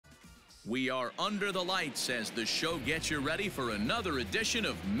We are under the lights as the show gets you ready for another edition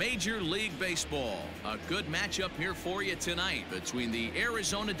of Major League Baseball. A good matchup here for you tonight between the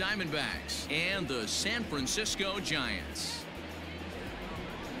Arizona Diamondbacks and the San Francisco Giants.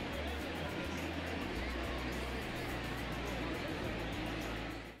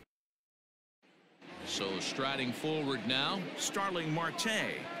 So striding forward now, Starling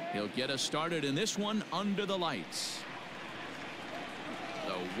Marte. He'll get us started in this one under the lights.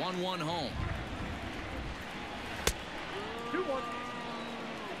 The 1-1 home. 2-1.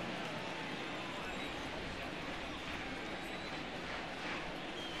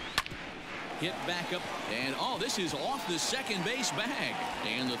 Hit back up, and this is off the second base bag.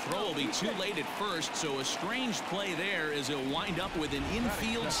 And the throw will be too late at first, so a strange play there as he'll wind up with an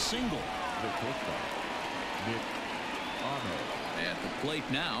infield single. At the plate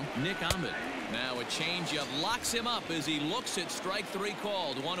now, Nick Ahmed. Now a changeup locks him up as he looks at strike three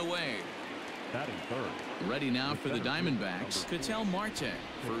called, one away. Batting third. Ready now for the Diamondbacks, Ketel Marte.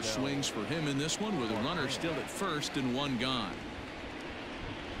 First swings for him in this one with a runner still at first and one gone.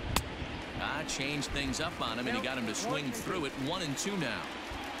 Changed things up on him and he got him to swing through it. 1-2 now.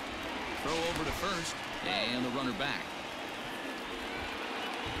 Throw over to first and the runner back.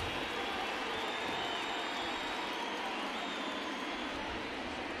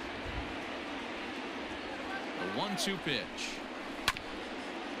 A 1-2 pitch.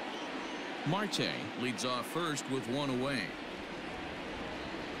 Marte leads off first with one away.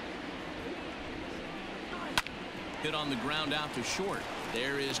 Hit on the ground out to short.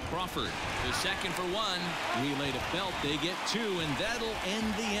 There is Crawford. The second for one. Relay to Belt. They get two, and that'll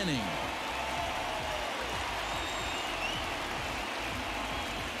end the inning.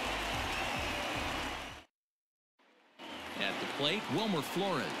 At the plate, Wilmer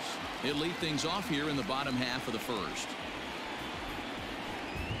Flores. He'll lead things off here in the bottom half of the first.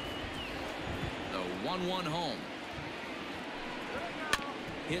 The 1-1 home.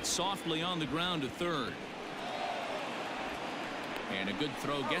 Hit softly on the ground to third. And a good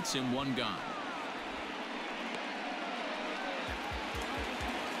throw gets him one gone.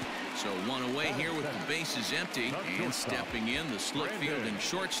 So one away here with the bases empty. And stepping in, the slick fielding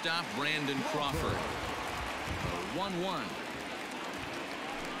shortstop, Brandon Crawford. 1-1.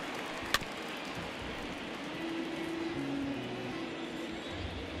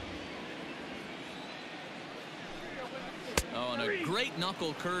 And a great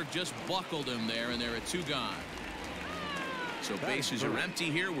knuckle curve just buckled him there, and there are two gone. So bases are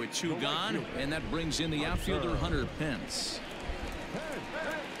empty here with two gone, and that brings in the outfielder Hunter Pence.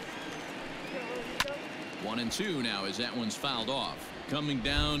 1-2 now as that one's fouled off. Coming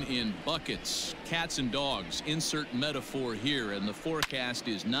down in buckets, cats and dogs, insert metaphor here, and the forecast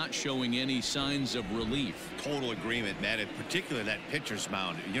is not showing any signs of relief. Total agreement, Matt, in particular that pitcher's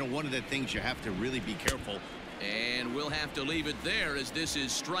mound. You know, one of the things you have to really be careful. And we'll have to leave it there as this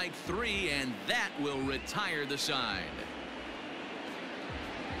is strike three, and that will retire the side.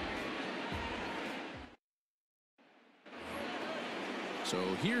 So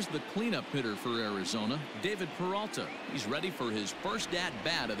here's the cleanup hitter for Arizona, David Peralta. He's ready for his first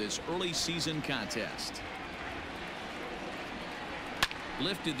at-bat of this early season contest.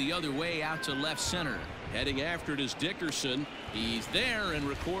 Lifted the other way out to left center. Heading after it is Dickerson. He's there and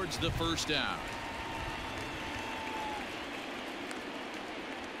records the first out.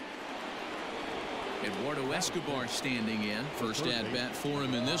 Eduardo Escobar standing in. First at-bat for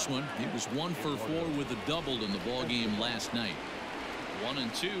him in this one. He was 1 for 4 with a double in the ballgame last night.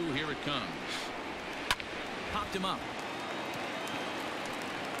 1-2, here it comes. Popped him up.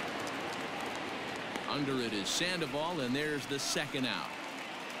 Under it is Sandoval, and there's the second out.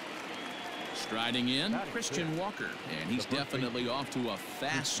 Striding in, Christian Walker, and he's definitely off to a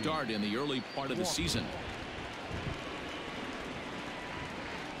fast start in the early part of the season.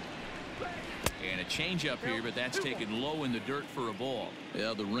 And a changeup here, but that's taken low in the dirt for a ball.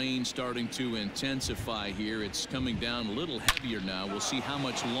 Yeah, the rain starting to intensify here. It's coming down a little heavier now. We'll see how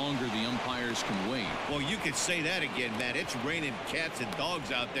much longer the umpires can wait. Well, you could say that again, Matt. It's raining cats and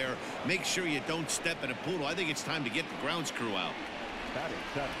dogs out there. Make sure you don't step in a poodle. I think it's time to get the grounds crew out. Batting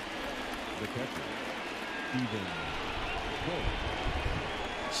seven. The catcher, Stephen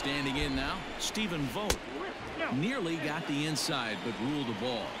Vogt. Standing in now, Stephen Vogt. Nearly got the inside, but ruled the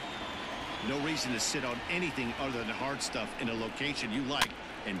ball. No reason to sit on anything other than hard stuff in a location you like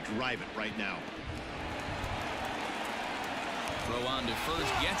and drive it right now. Throw on to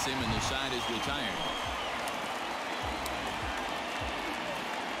first gets him, and the side is retired.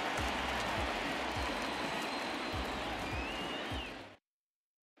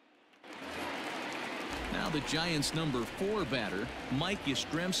 Now the Giants' number 4 batter, Mike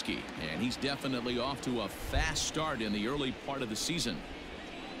Yastrzemski, and he's definitely off to a fast start in the early part of the season.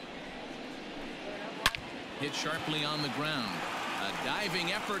 Hit sharply on the ground. A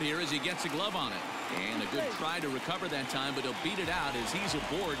diving effort here as he gets a glove on it. And a good try to recover that time, but he'll beat it out as he's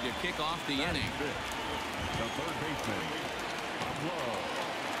aboard to kick off the inning. The third baseman, Pablo.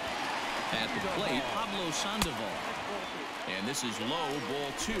 At the plate, Pablo Sandoval. And this is low,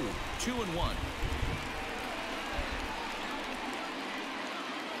 ball 2. 2-1.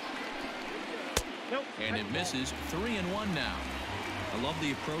 And it misses. 3-1 now. I love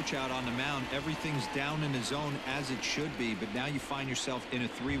the approach out on the mound. Everything's down in the zone as it should be, but now you find yourself in a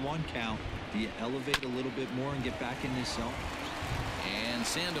 3-1 count. Do you elevate a little bit more and get back in this zone? And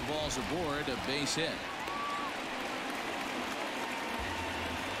Sandoval's aboard, a base hit.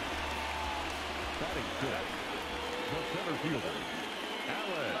 Batting fifth, the center fielder,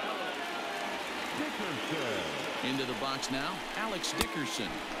 Alex Dickerson. Into the box now, Alex Dickerson.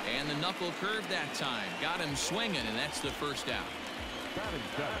 And the knuckle curve that time. Got him swinging, and that's the first out.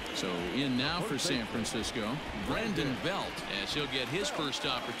 So in now for San Francisco, Brandon Belt, as he'll get his first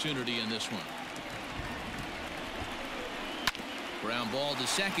opportunity in this one. Ground ball to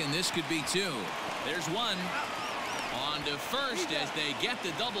second. This could be 2. There's 1. On to first as they get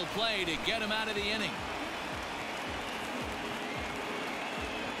the double play to get him out of the inning.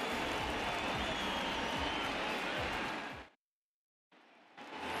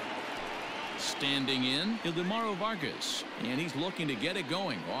 Standing in, Ildemaro Vargas, and he's looking to get it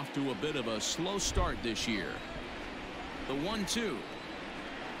going. Off to a bit of a slow start this year. The 1-2.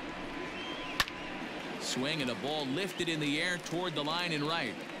 Swing and a ball lifted in the air toward the line and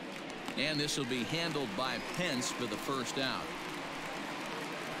right. And this will be handled by Pence for the first out.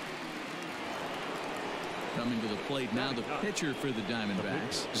 Coming to the plate now, the pitcher for the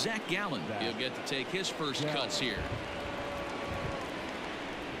Diamondbacks, Zach Gallen. He'll get to take his first cuts here.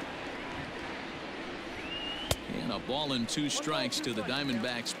 And a ball and 2 strikes to the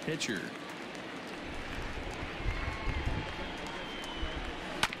Diamondbacks pitcher.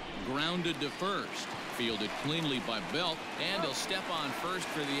 Grounded to first. Fielded cleanly by Belt, and he'll step on first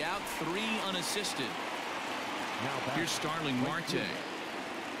for the out. 3 unassisted. Here's Starling Marte.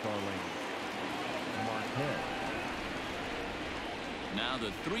 Starling Marte. Now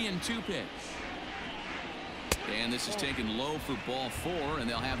the 3-2 pitch. And this is taken low for ball 4, and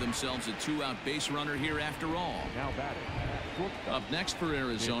they'll have themselves a 2-out base runner here after all. Now batting. Up next for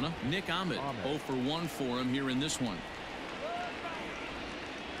Arizona, Nick Ahmed. 0 for 1 for him here in this one.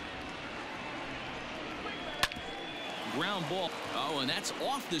 Ground ball. Oh, and that's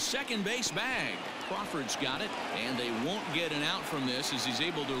off the second base bag. Crawford's got it, and they won't get an out from this as he's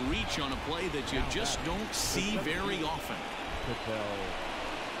able to reach on a play that you just don't see very often.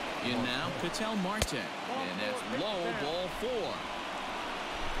 In now, Ketel Marte, and that's low, ball 4.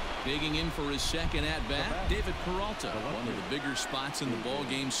 Digging in for his second at-bat, David Peralta, one of the bigger spots in the ball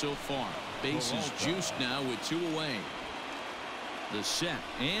game so far. Base is juiced now with 2 away. The set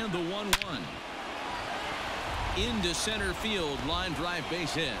and the 1-1. Into center field, line drive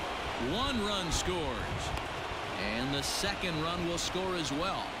base hit. 1 run scores. And the second run will score as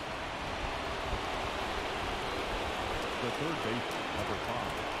well. The third baseman, number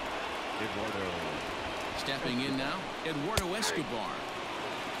 5, Eduardo. Stepping in now, Eduardo Escobar.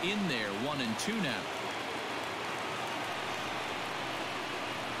 In there, 1-2 now.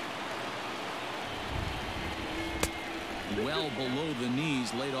 Well below the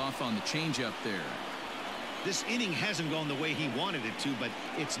knees, laid off on the changeup there. This inning hasn't gone the way he wanted it to, but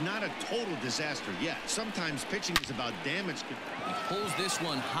it's not a total disaster yet. Sometimes pitching is about damage. He pulls this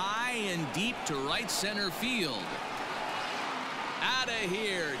one high and deep to right center field. Out of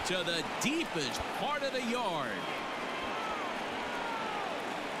here to the deepest part of the yard.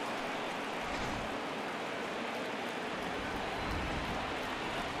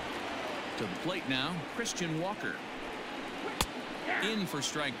 To the plate now, Christian Walker. In for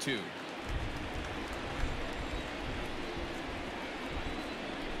strike 2.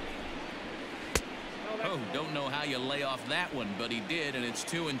 Oh, don't know how you lay off that one, but he did, and it's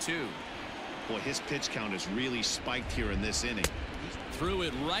 2-2. Boy, his pitch count is really spiked here in this inning. Threw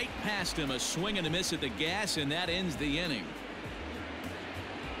it right past him, a swing and a miss at the gas, and that ends the inning.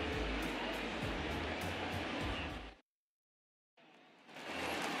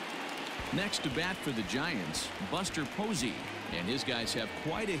 Next to bat for the Giants, Buster Posey, and his guys have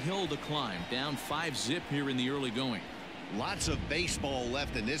quite a hill to climb, down 5-zip here in the early going. Lots of baseball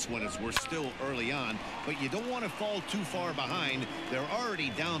left in this one as we're still early on, but you don't want to fall too far behind. They're already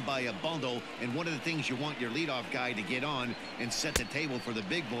down by a bundle, and one of the things you want your leadoff guy to get on and set the table for the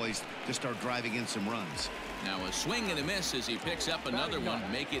big boys to start driving in some runs. Now a swing and a miss as he picks up another one.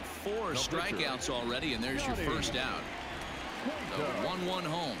 Make it 4 strikeouts already, and there's your first out. The 1-1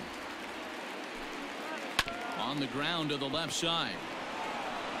 home. On the ground to the left side.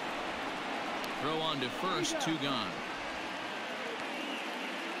 Throw on to first, 2 gone.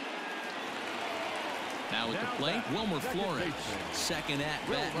 Now at the plate, Wilmer Flores. Second at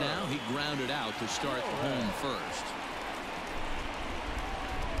bat now. He grounded out to start the home first.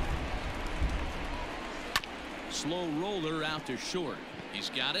 Slow roller out to short. He's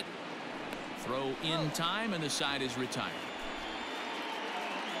got it. Throw in time, and the side is retired.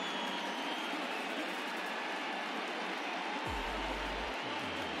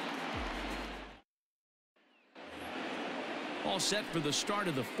 All set for the start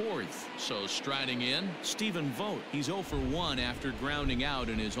of the 4th. So striding in, Stephen Vogt. He's 0 for 1 after grounding out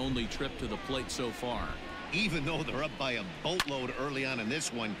in his only trip to the plate so far. Even though they're up by a boatload early on in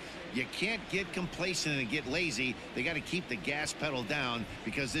this one, you can't get complacent and get lazy. They got to keep the gas pedal down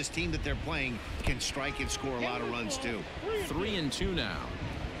because this team that they're playing can strike and score a lot of runs too. 3-2 now.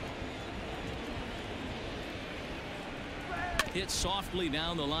 Hit softly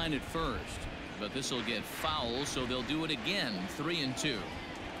down the line at first. But this will get foul, so they'll do it again. 3-2.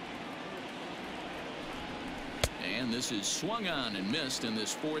 And this is swung on and missed, and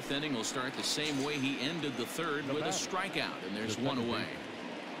this 4th inning will start the same way he ended the 3rd with a strikeout, and there's 1 away.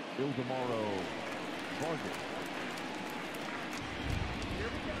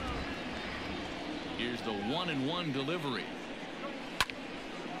 Here's the 1-1 delivery.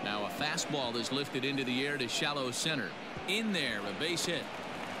 Now a fastball is lifted into the air to shallow center. In there, a base hit.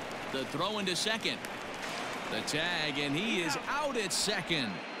 The throw into second. The tag, and he is out at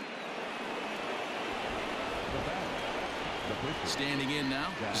second. Standing in now,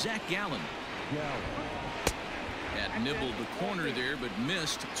 Zach Gallen. Had nibbled the corner there, but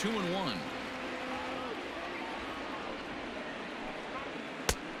missed. 2-1.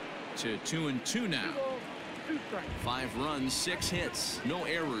 To 2-2 now. 5 runs, 6 hits. No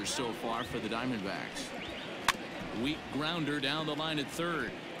errors so far for the Diamondbacks. Weak grounder down the line at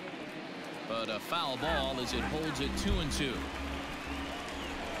 3rd. But a foul ball as it holds it 2-2.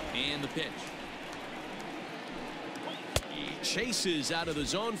 And the pitch. He chases out of the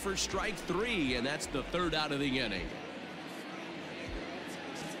zone for strike 3, and that's the 3rd out of the inning.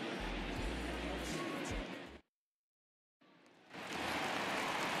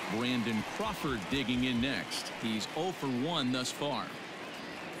 Brandon Crawford digging in next. He's 0 for 1 thus far.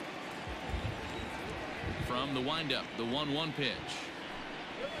 From the windup, the 1-1 pitch.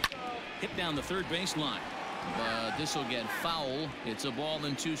 Hit down the 3rd baseline, but this will get foul. It's a ball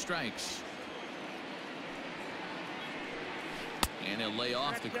and 2 strikes. And he'll lay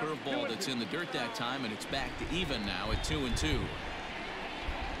off the curveball that's in the dirt that time, and it's back to even now at 2-2.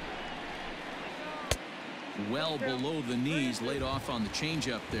 Well below the knees, laid off on the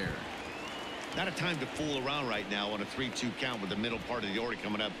changeup there. Not a time to fool around right now on a 3-2 count with the middle part of the order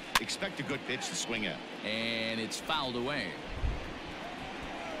coming up. Expect a good pitch to swing at. And it's fouled away.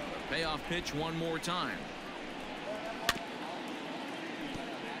 Payoff pitch one more time.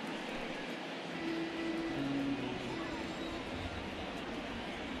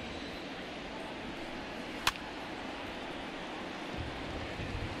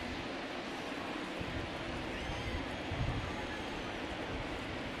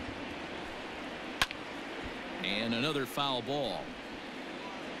 And another foul ball.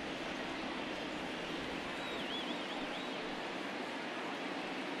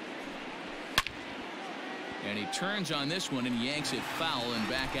 And he turns on this one and yanks it foul and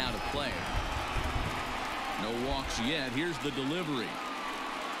back out of play. No walks yet. Here's the delivery.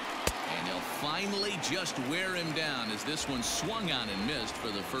 And he'll finally just wear him down as this one swung on and missed for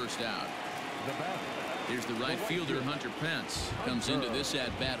the first out. Here's the right fielder, Hunter Pence. Comes into this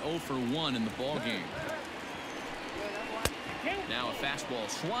at bat 0 for 1 in the ball game. Now a fastball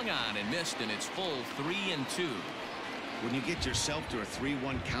swung on and missed, and it's full 3-2. When you get yourself to a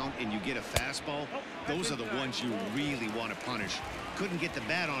 3-1 count and you get a fastball, those are the ones you really want to punish. Couldn't get the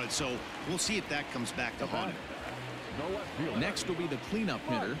bat on it, so we'll see if that comes back to haunt him. Next will be the cleanup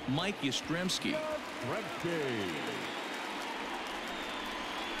hitter, Mike Yastrzemski.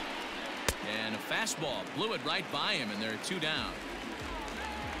 And a fastball blew it right by him, and there are 2 down.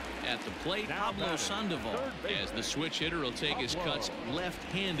 At the plate, Pablo Sandoval, as the switch hitter will take his cuts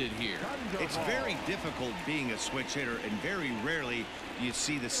left-handed here. It's very difficult being a switch hitter, and very rarely do you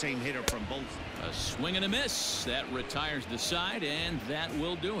see the same hitter from both. A swing and a miss. That retires the side, and that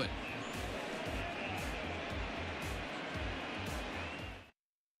will do it.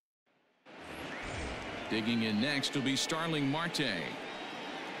 Digging in next will be Starling Marte.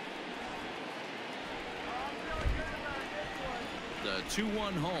 The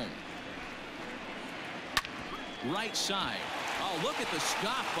 2-1 home. Right side. Oh, look at the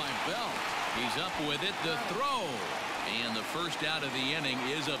stop by Bell. He's up with it. The throw. And the first out of the inning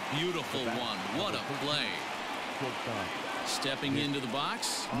is a beautiful one. What a play. Stepping into the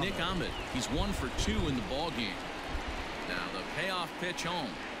box, Nick Ahmed. He's 1 for 2 in the ball game. Now the payoff pitch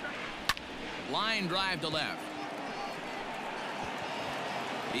home. Line drive to left.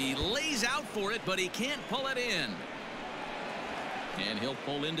 He lays out for it, but he can't pull it in. And he'll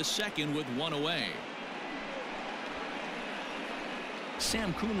pull into second with 1 away.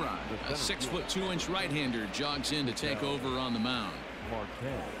 Sam Coonrod, a 6'2" right-hander, jogs in to take over on the mound. Marte.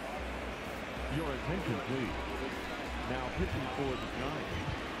 Your attention, please. Now pitching for the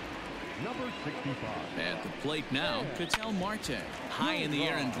Giants, number 65. At the plate now, Ketel Marte. High in the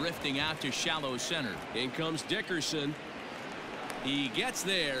air and drifting out to shallow center. In comes Dickerson. He gets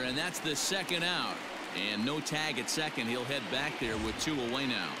there, and that's the second out. And no tag at second. He'll head back there with 2 away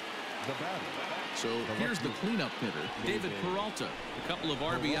now. The batter. So here's the cleanup hitter, David Peralta. A couple of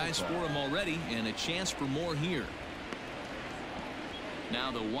RBIs for him already, and a chance for more here.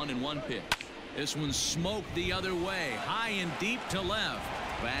 Now the 1-1 pitch. This one's smoked the other way, high and deep to left.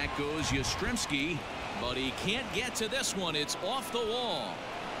 Back goes Yastrzemski, but he can't get to this one. It's off the wall.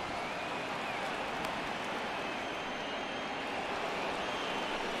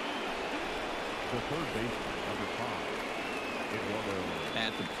 The third baseman, number 5. Eduardo.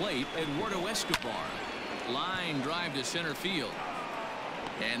 At the plate, Eduardo Escobar. Line drive to center field.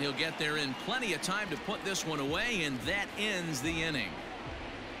 And he'll get there in plenty of time to put this one away, and that ends the inning.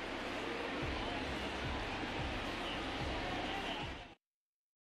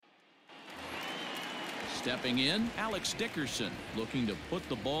 Stepping in, Alex Dickerson, looking to put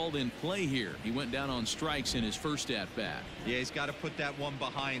the ball in play here. He went down on strikes in his first at-bat. Yeah, he's got to put that one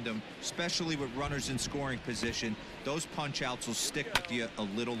behind him, especially with runners in scoring position. Those punch-outs will stick with you a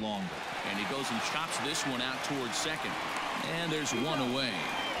little longer. And he goes and chops this one out towards second. And there's 1 away.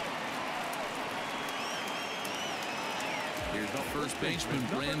 Here's the first baseman,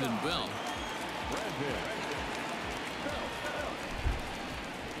 Brandon Bell.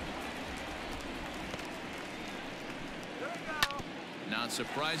 Not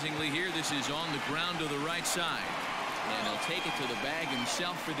surprisingly here, this is on the ground to the right side. And he'll take it to the bag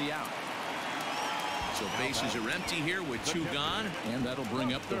himself for the out. So bases are empty here with 2 gone. And that'll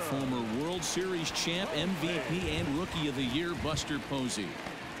bring up the former World Series champ, MVP, and Rookie of the Year, Buster Posey.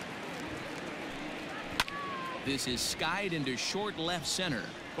 This is skied into short left center.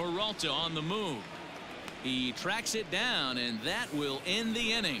 Peralta on the move. He tracks it down, and that will end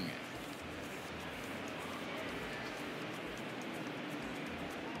the inning.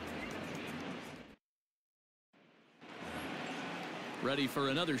 Ready for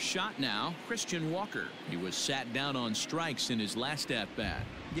another shot now, Christian Walker. He was sat down on strikes in his last at-bat.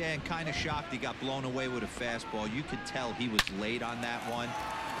 Yeah, and kind of shocked he got blown away with a fastball. You could tell he was late on that one.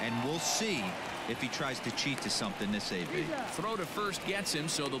 And we'll see if he tries to cheat to something this AB. Throw to first gets him,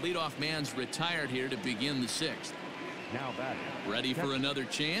 so the leadoff man's retired here to begin the 6th. Now batting. Ready for another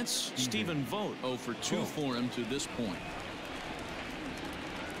chance? Stephen Vogt, 0 for 2 for him to this point.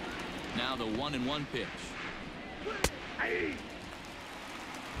 Now the 1-1 pitch.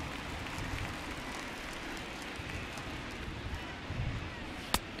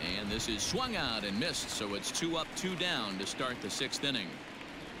 And this is swung out and missed, so it's 2 up, 2 down to start the 6th inning.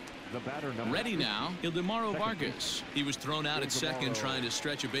 The batter ready now, Ildemaro Vargas. He was thrown out at second trying to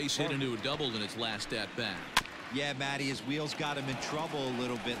stretch a base hit into a double in his last at-bat. Yeah, Matty, his wheels got him in trouble a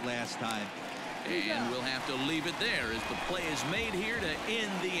little bit last time. And we'll have to leave it there as the play is made here to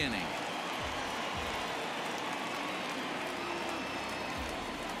end the inning.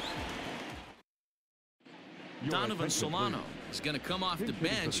 Donovan Solano is going to come off the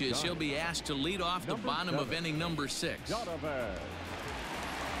bench as he'll be asked to lead off the bottom of inning number 6.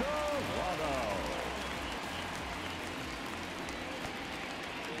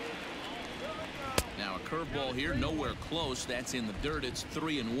 Now a curveball here, nowhere close. That's in the dirt. It's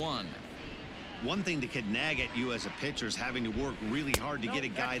 3-1. One thing that could nag at you as a pitcher is having to work really hard to get a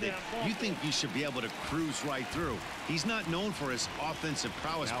guy that you think you should be able to cruise right through. He's not known for his offensive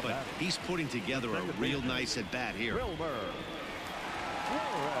prowess, but he's putting together a real nice at bat here. Wilmer.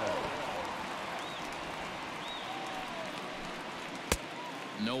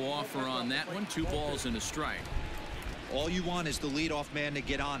 No offer on that one. 2 balls and a strike. All you want is the leadoff man to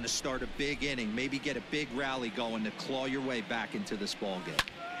get on to start a big inning, maybe get a big rally going to claw your way back into this ball game.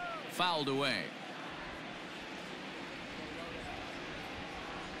 Fouled away.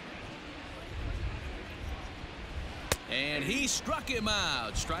 And he struck him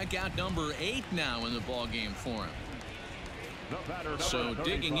out. Strikeout number 8 now in the ball game for him. So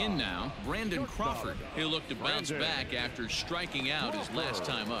digging in now, Brandon Crawford. He'll look to bounce back after striking out his last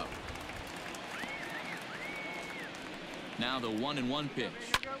time up. Now the 1-1 pitch.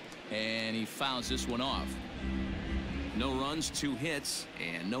 And he fouls this one off. No runs, 2 hits,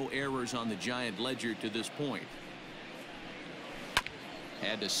 and no errors on the Giant ledger to this point.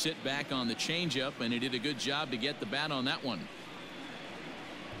 Had to sit back on the changeup, and he did a good job to get the bat on that one.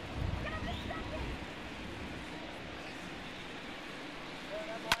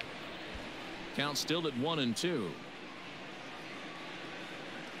 Count still at 1-2.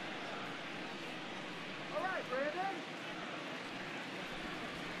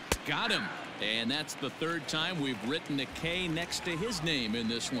 Got him. And that's the 3rd time we've written a K next to his name in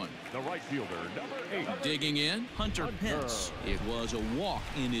this one. The right fielder, number 8. Digging in, Hunter Pence. It was a walk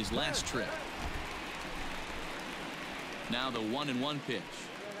in his last trip. Now the 1-1 pitch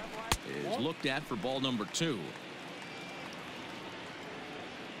is looked at for ball number 2.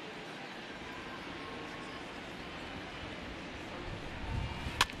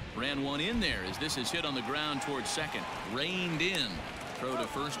 Ran one in there as this is hit on the ground towards second. Reined in. Throw to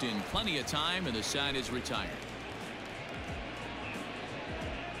first in plenty of time, and the side is retired.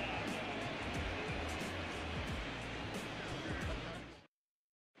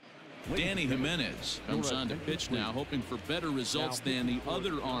 Danny Jimenez comes on to pitch now, hoping for better results than the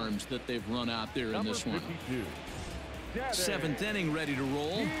other arms that they've run out there in this one. 7th inning ready to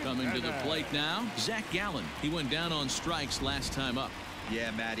roll. Coming to the plate now, Zach Gallen. He went down on strikes last time up.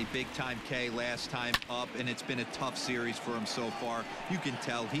 Yeah, Matty, big time K last time up, and it's been a tough series for him so far. You can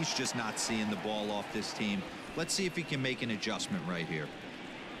tell he's just not seeing the ball off this team. Let's see if he can make an adjustment right here.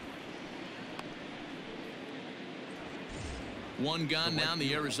 One gone now in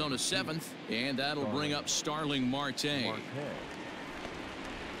the Arizona 7th, and that'll bring up Starling Marte.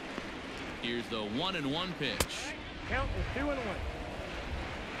 Here's the 1-1 pitch. Count is 2-1.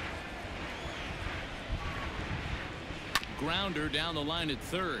 Grounder down the line at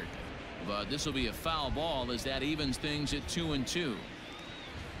 3rd, but this will be a foul ball as that evens things at 2-2.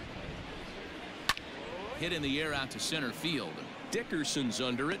 Hit in the air out to center field. Dickerson's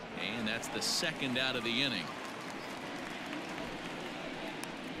under it, and that's the 2nd out of the inning.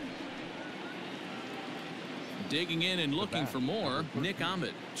 Digging in and looking for more, Nick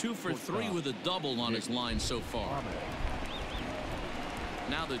Ahmed. 2 for 3 with a double on his line so far.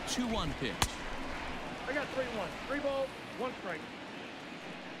 Now the 2-1 pitch. I got 3-1. 3 balls, 1 strike.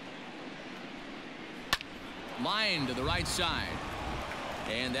 Line to the right side.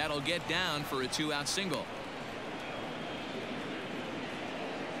 And that'll get down for a 2-out single.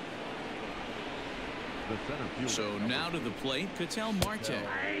 So now to the plate, Ketel Marte.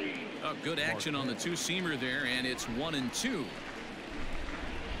 Oh, good action on the 2-seamer there, and it's 1-2.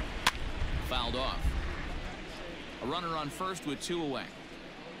 Fouled off. A runner on first with 2 away.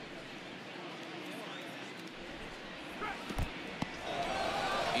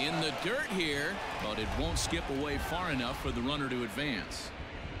 In the dirt here, but it won't skip away far enough for the runner to advance.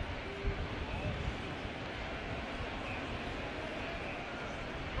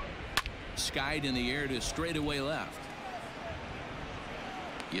 Skied in the air to straightaway left.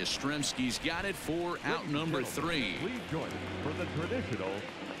 Yastrzemski's got it for out number 3. Please join us for the traditional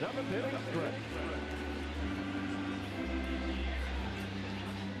 7th inning stretch.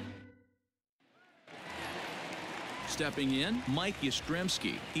 Stepping in, Mike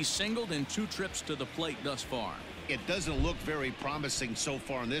Yastrzemski. He's singled in 2 trips to the plate thus far. It doesn't look very promising so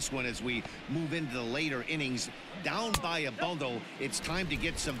far in this one as we move into the later innings. Down by a bundle, it's time to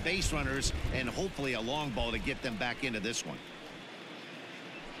get some base runners and hopefully a long ball to get them back into this one.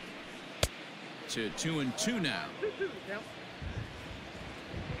 To 2-2 now. 2-2 count.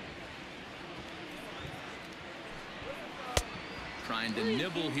 Trying to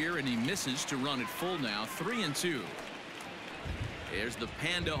nibble here, and he misses to run it full now. 3-2. There's the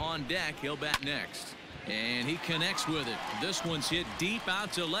Panda on deck. He'll bat next. And he connects with it. This one's hit deep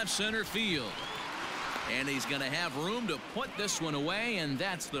out to left center field. And he's going to have room to put this one away, and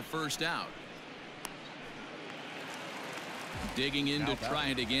that's the 1st out. Digging in to try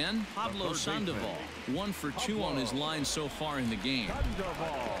it again, Pablo Sandoval. 1 for 2 on his line so far in the game.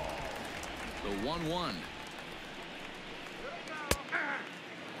 The 1-1.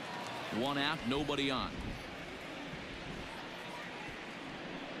 1 out, nobody on.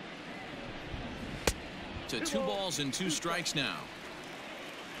 to 2 balls and 2 strikes now.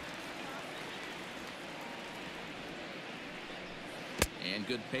 And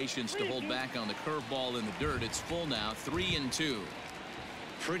good patience to hold back on the curveball in the dirt. It's full now, 3-2.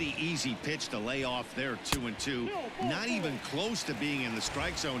 Pretty easy pitch to lay off there, 2-2. Not even close to being in the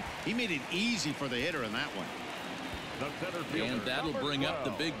strike zone. He made it easy for the hitter in that one. And that'll bring up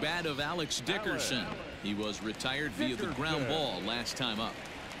the big bat of Alex Dickerson. He was retired via the ground ball last time up.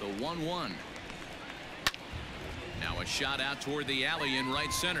 The 1-1. Now a shot out toward the alley in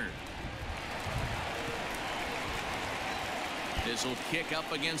right center. This will kick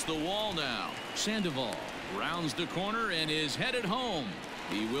up against the wall now. Sandoval rounds the corner and is headed home.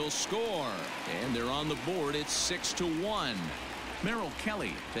 He will score. And they're on the board. It's 6-1. Merrill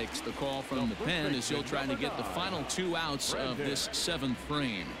Kelly takes the call from the pen as he'll try to get the final 2 outs of this 7th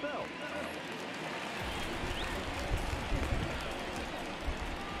frame.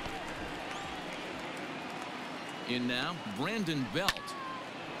 In now, Brandon Belt.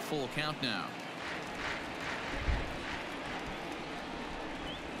 Full count now.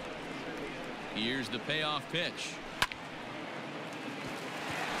 Here's the payoff pitch.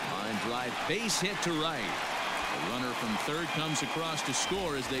 Line drive, base hit to right. The runner from third comes across to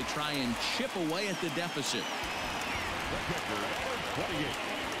score as they try and chip away at the deficit.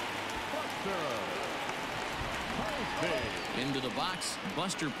 Into the box,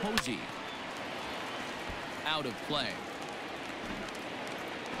 Buster Posey. Out of play.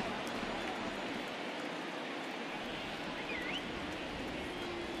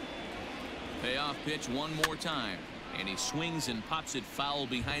 Payoff pitch one more time, and he swings and pops it foul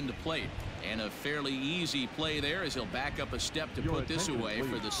behind the plate. And a fairly easy play there as he'll back up a step to put this away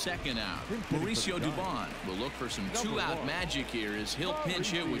for the 2nd out. Mauricio Dubon will look for some 2-out magic here as he'll pinch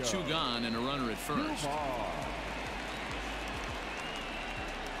hit with 2 gone and a runner at first.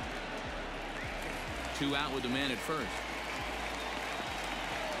 Two out with the man at first.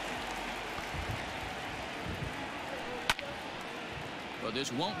 But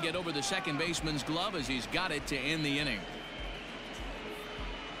this won't get over the second baseman's glove as he's got it to end the inning.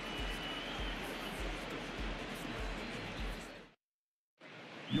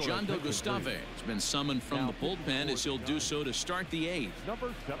 Jondo Gustave has been summoned from the bullpen as he'll do so to start the 8th.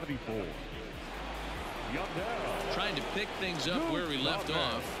 Number 74. Trying to pick things up where he left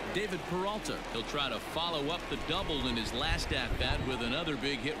off, David Peralta. He'll try to follow up the double in his last at-bat with another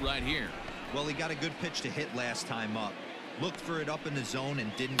big hit right here. Well, he got a good pitch to hit last time up. Looked for it up in the zone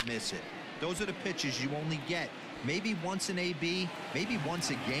and didn't miss it. Those are the pitches you only get maybe once in AB, maybe once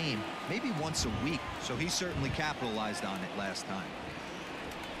a game, maybe once a week. So he certainly capitalized on it last time.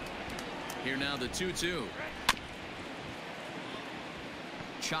 Here now the 2-2.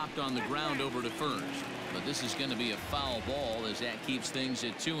 Chopped on the ground over to first. But this is going to be a foul ball as that keeps things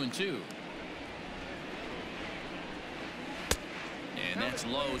at 2-2. And that's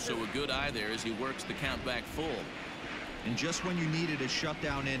low, so a good eye there as he works the count back full. And just when you needed a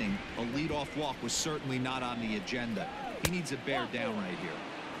shutdown inning, a leadoff walk was certainly not on the agenda. He needs a bear down right here.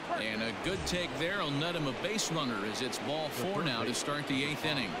 And a good take there will net him a base runner as it's ball 4 now to start the 8th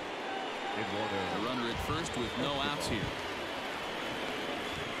inning. The runner at first with no outs here.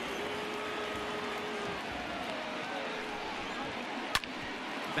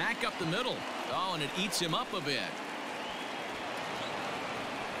 Back up the middle. Oh, and it eats him up a bit.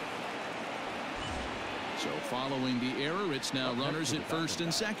 So following the error, it's now runners at first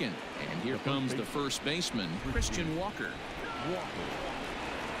and second. And here comes the first baseman, Christian Walker.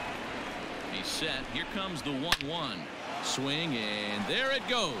 He's set. Here comes the 1-1. Swing, and there it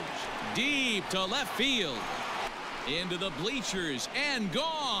goes. Deep to left field. Into the bleachers and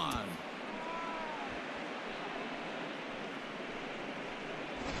gone.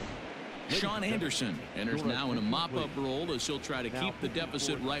 Sean Anderson enters now in a mop-up role as he'll try to keep the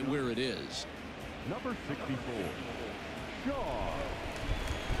deficit right where it is. Number 64. Sean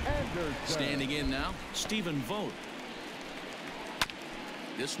Anderson. Standing in now, Stephen Vogt.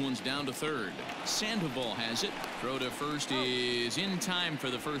 This one's down to third. Sandoval has it. Throw to first is in time for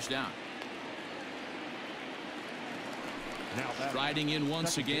the first out. Riding in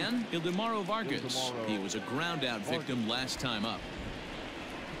once again, Ildemaro Vargas. He was a ground out victim last time up.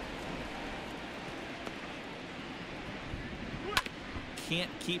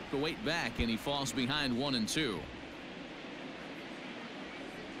 Can't keep the weight back, and he falls behind 1-2.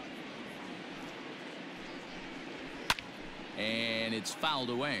 And it's fouled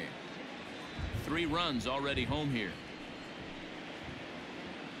away. 3 runs already home here.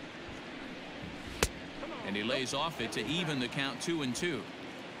 And he lays off it to even the count 2-2.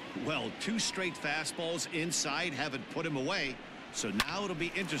 Well, 2 straight fastballs inside haven't put him away. So now it'll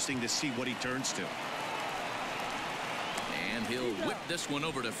be interesting to see what he turns to. And he'll whip this one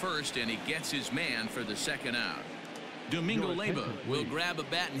over to first, and he gets his man for the second out. Domingo Leyba will grab a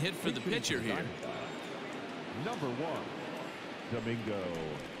bat and hit for the pitcher here. Number 1, Domingo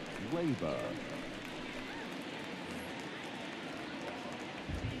Leyba.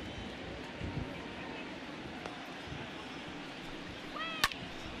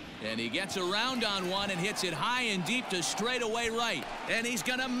 And he gets around on one and hits it high and deep to straightaway right. And he's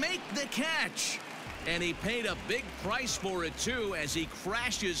going to make the catch. And he paid a big price for it, too, as he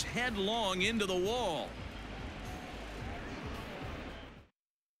crashes headlong into the wall.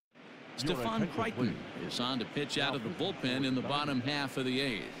 Stefan Crichton is on to pitch out of the bullpen in the bottom half of the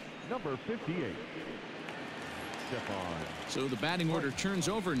 8th. Number 58. So the batting order turns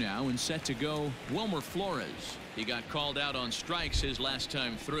over now and set to go Wilmer Flores. He got called out on strikes his last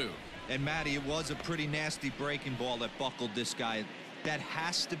time through. And Matty, it was a pretty nasty breaking ball that buckled this guy. That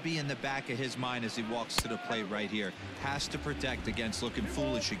has to be in the back of his mind as he walks to the plate right here. Has to protect against looking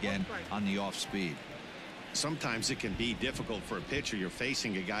foolish again on the off speed. Sometimes it can be difficult for a pitcher. You're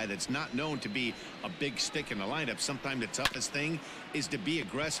facing a guy that's not known to be a big stick in the lineup. Sometimes the toughest thing is to be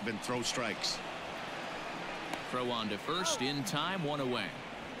aggressive and throw strikes. Throw on to first in time, 1 away.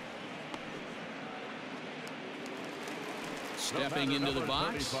 Stepping into the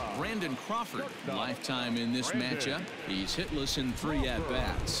box, Brandon Crawford. Lifetime in this matchup. He's hitless in 3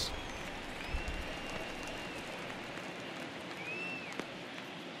 at-bats.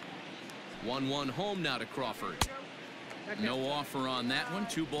 One home now to Crawford. No offer on that one.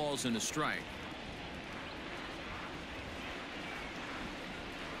 2 balls and a strike.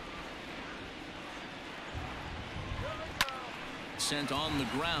 Sent on the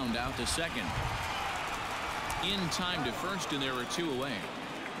ground out to second. In time to first, and there are 2 away.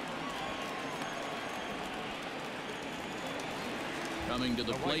 Coming to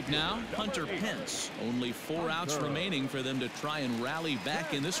the plate now, Hunter Pence. Only 4 outs remaining for them to try and rally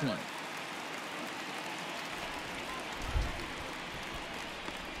back in this one.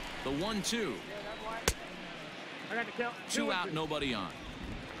 The 1-2. 2 out, nobody on.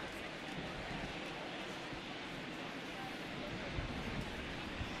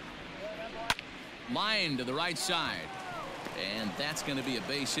 Line to the right side. And that's going to be a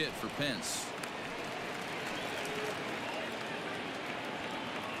base hit for Pence.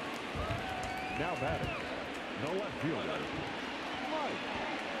 Now batting, the left fielder,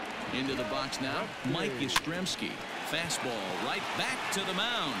 Mike. Into the box now, Mike Yastrzemski. Fastball right back to the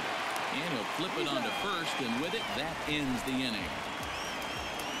mound. And he'll flip it onto first, and with it, that ends the inning.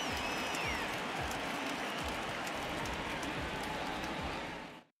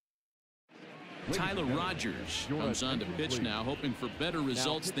 Tyler Rogers comes on to pitch now, hoping for better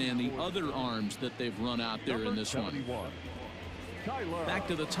results than the other arms that they've run out there in this one. Back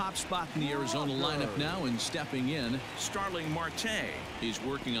to the top spot in the Arizona lineup now, and stepping in, Starling Marte. He's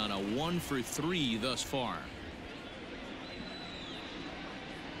working on a 1-for-3 thus far.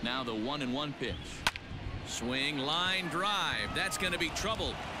 Now the 1-1 pitch. Swing, line, drive. That's going to be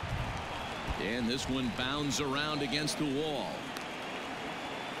trouble. And this one bounds around against the wall.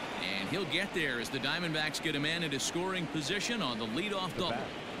 And he'll get there as the Diamondbacks get a man into scoring position on the leadoff double.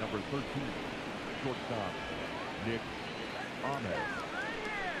 Number 13, shortstop, Nick Ahmed.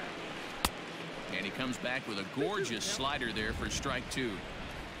 And he comes back with a gorgeous slider there for strike 2.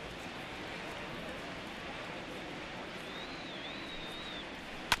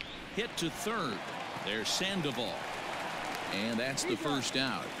 Hit to third. There's Sandoval. And that's the first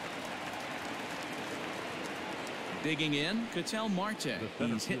out. Digging in, Ketel Marte.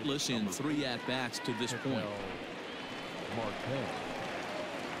 He's hitless in 3 at-bats to this point. Marte.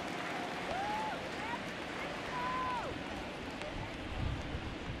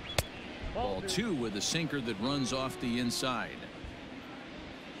 Ball 2 with a sinker that runs off the inside.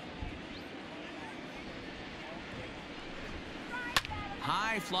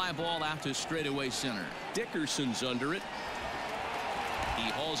 High fly ball out to straightaway center. Dickerson's under it. He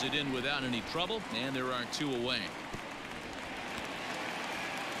hauls it in without any trouble, and there are 2 away.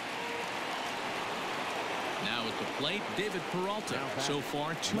 Now at the plate, David Peralta. So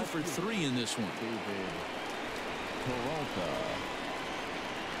far, 2 for 3 in this one. David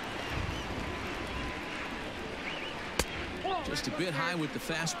Peralta. Just a bit high with the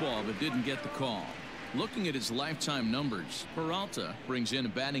fastball, but didn't get the call. Looking at his lifetime numbers, Peralta brings in a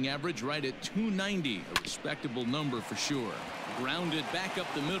batting average right at .290, a respectable number for sure. Grounded back up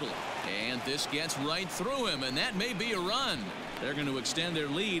the middle, and this gets right through him, and that may be a run. They're going to extend their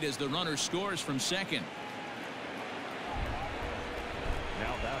lead as the runner scores from second.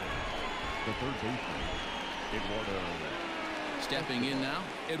 Now batting, the third baseman, Eduardo. Stepping in now,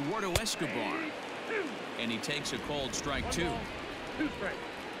 Eduardo Escobar. And he takes a called strike 2. 2 strikes.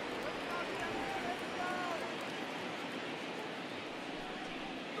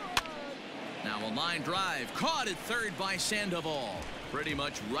 Now a line drive caught at third by Sandoval. Pretty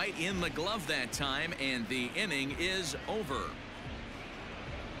much right in the glove that time, and the inning is over.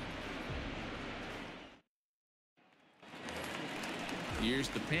 Here's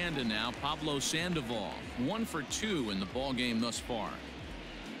the Panda now, Pablo Sandoval. 1 for 2 in the ball game thus far.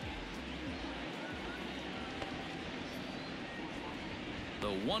 The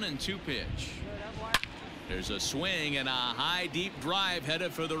 1-2 pitch. There's a swing and a high deep drive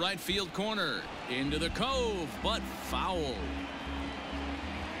headed for the right field corner. Into the cove, but foul.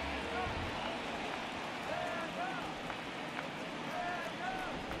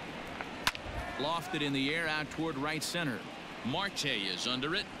 Lofted in the air out toward right center. Marte is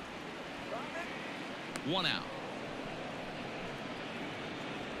under it. 1 out.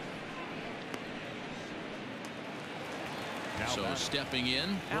 So stepping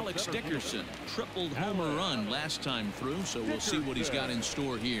in, Alex Dickerson. Tripled homer run last time through, so we'll see what he's got in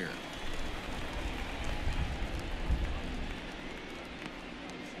store here.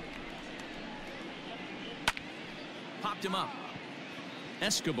 Popped him up.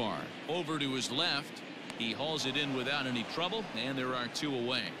 Escobar over to his left. He hauls it in without any trouble, and there are 2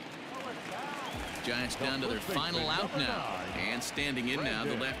 away. Giants down to their final out now. And standing in now,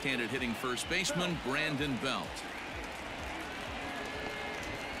 the left-handed hitting first baseman, Brandon Belt.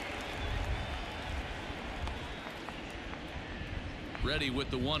 Ready with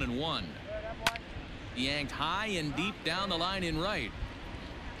the 1-1. Yanked high and deep down the line in right.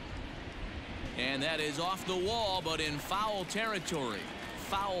 And that is off the wall, but in foul territory.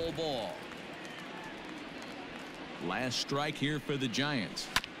 Foul ball. Last strike here for the Giants.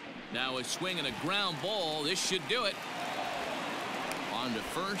 Now a swing and a ground ball. This should do it. On to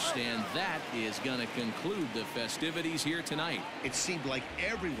first, and that is going to conclude the festivities here tonight. It seemed like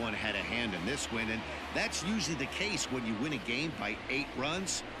everyone had a hand in this win, and that's usually the case when you win a game by 8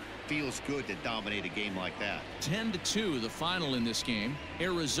 runs. Feels good to dominate a game like that. 10-2 the final in this game.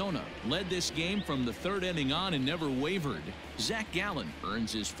 Arizona led this game from the 3rd inning on and never wavered. Zach Gallen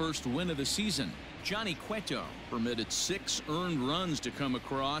earns his first win of the season. Johnny Cueto permitted 6 earned runs to come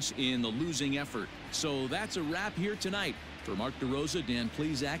across in the losing effort. So that's a wrap here tonight. For Mark DeRosa, Dan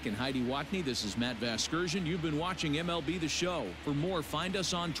Plesac, and Heidi Watney, this is Matt Vasgersian. You've been watching MLB The Show. For more, find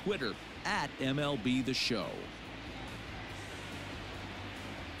us on Twitter at MLB The Show.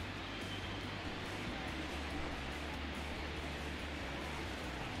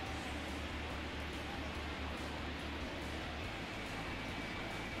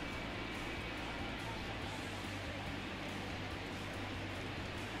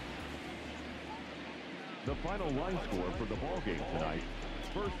 The final line score for the ball game tonight.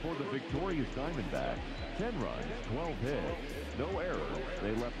 First for the victorious Diamondbacks, 10 runs, 12 hits, no errors.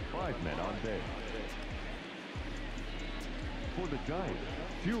 They left 5 men on base. For the Giants,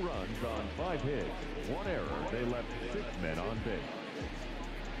 2 runs on 5 hits, 1 error. They left 6 men on base.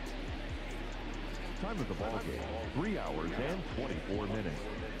 Time of the ball game, 3 hours and 24 minutes.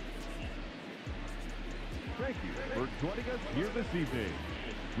 Thank you for joining us here this evening.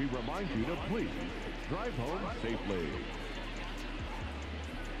 We remind you to please drive home safely.